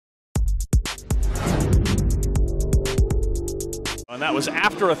And that was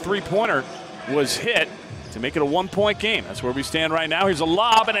after a three-pointer was hit to make it a one-point game. That's where we stand right now. Here's a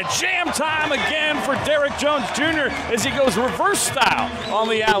lob and a jam time again for Derek Jones Jr. as he goes reverse style on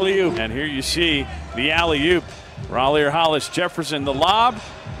the alley-oop. And here you see the alley-oop. Rahlir Hollis-Jefferson, the lob.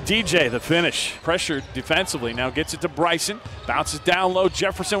 DJ, the finish. Pressure defensively, now gets it to Bryson. Bounces down low.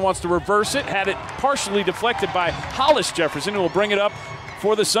 Jefferson wants to reverse it. Had it partially deflected by Hollis-Jefferson, who will bring it up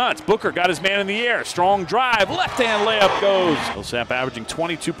for the Suns. Booker got his man in the air. Strong drive. Left-hand layup goes. Millsap averaging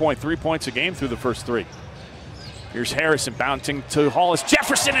 22.3 points a game through the first three. Here's Harrison bouncing to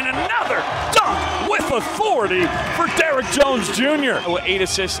Hollis-Jefferson, and another dunk with authority for Derek Jones Jr. 8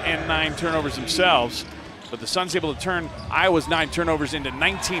 assists and 9 turnovers themselves. But the Suns able to turn Iowa's 9 turnovers into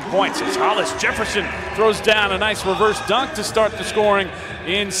 19 points as Hollis-Jefferson throws down a nice reverse dunk to start the scoring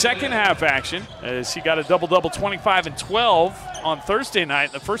in second half action, as he got a double-double, 25 and 12 on Thursday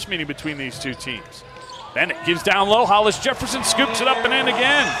night, the first meeting between these two teams. Bennett gives down low. Hollis-Jefferson scoops it up and in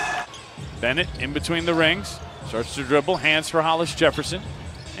again. Bennett in between the rings, starts to dribble, hands for Hollis-Jefferson,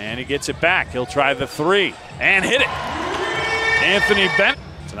 and he gets it back. He'll try the three and hit it. Anthony Bennett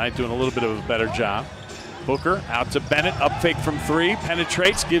tonight doing a little bit of a better job. Booker out to Bennett, up fake from three,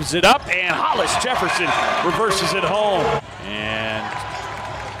 penetrates, gives it up, and Hollis-Jefferson reverses it home. And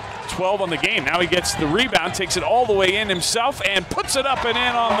 12 on the game. Now he gets the rebound, takes it all the way in himself, and puts it up and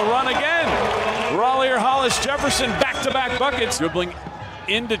in on the run again. Rahlir Hollis-Jefferson, back-to-back buckets. Dribbling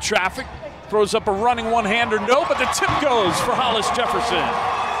into traffic, throws up a running one-hander, no, but the tip goes for Hollis-Jefferson.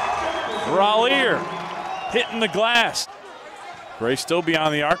 Rahlir hitting the glass. Gray still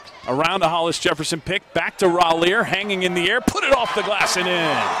beyond the arc, around a Hollis-Jefferson pick, back to Rahlir, hanging in the air, put it off the glass and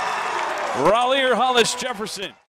in. Rahlir Hollis-Jefferson.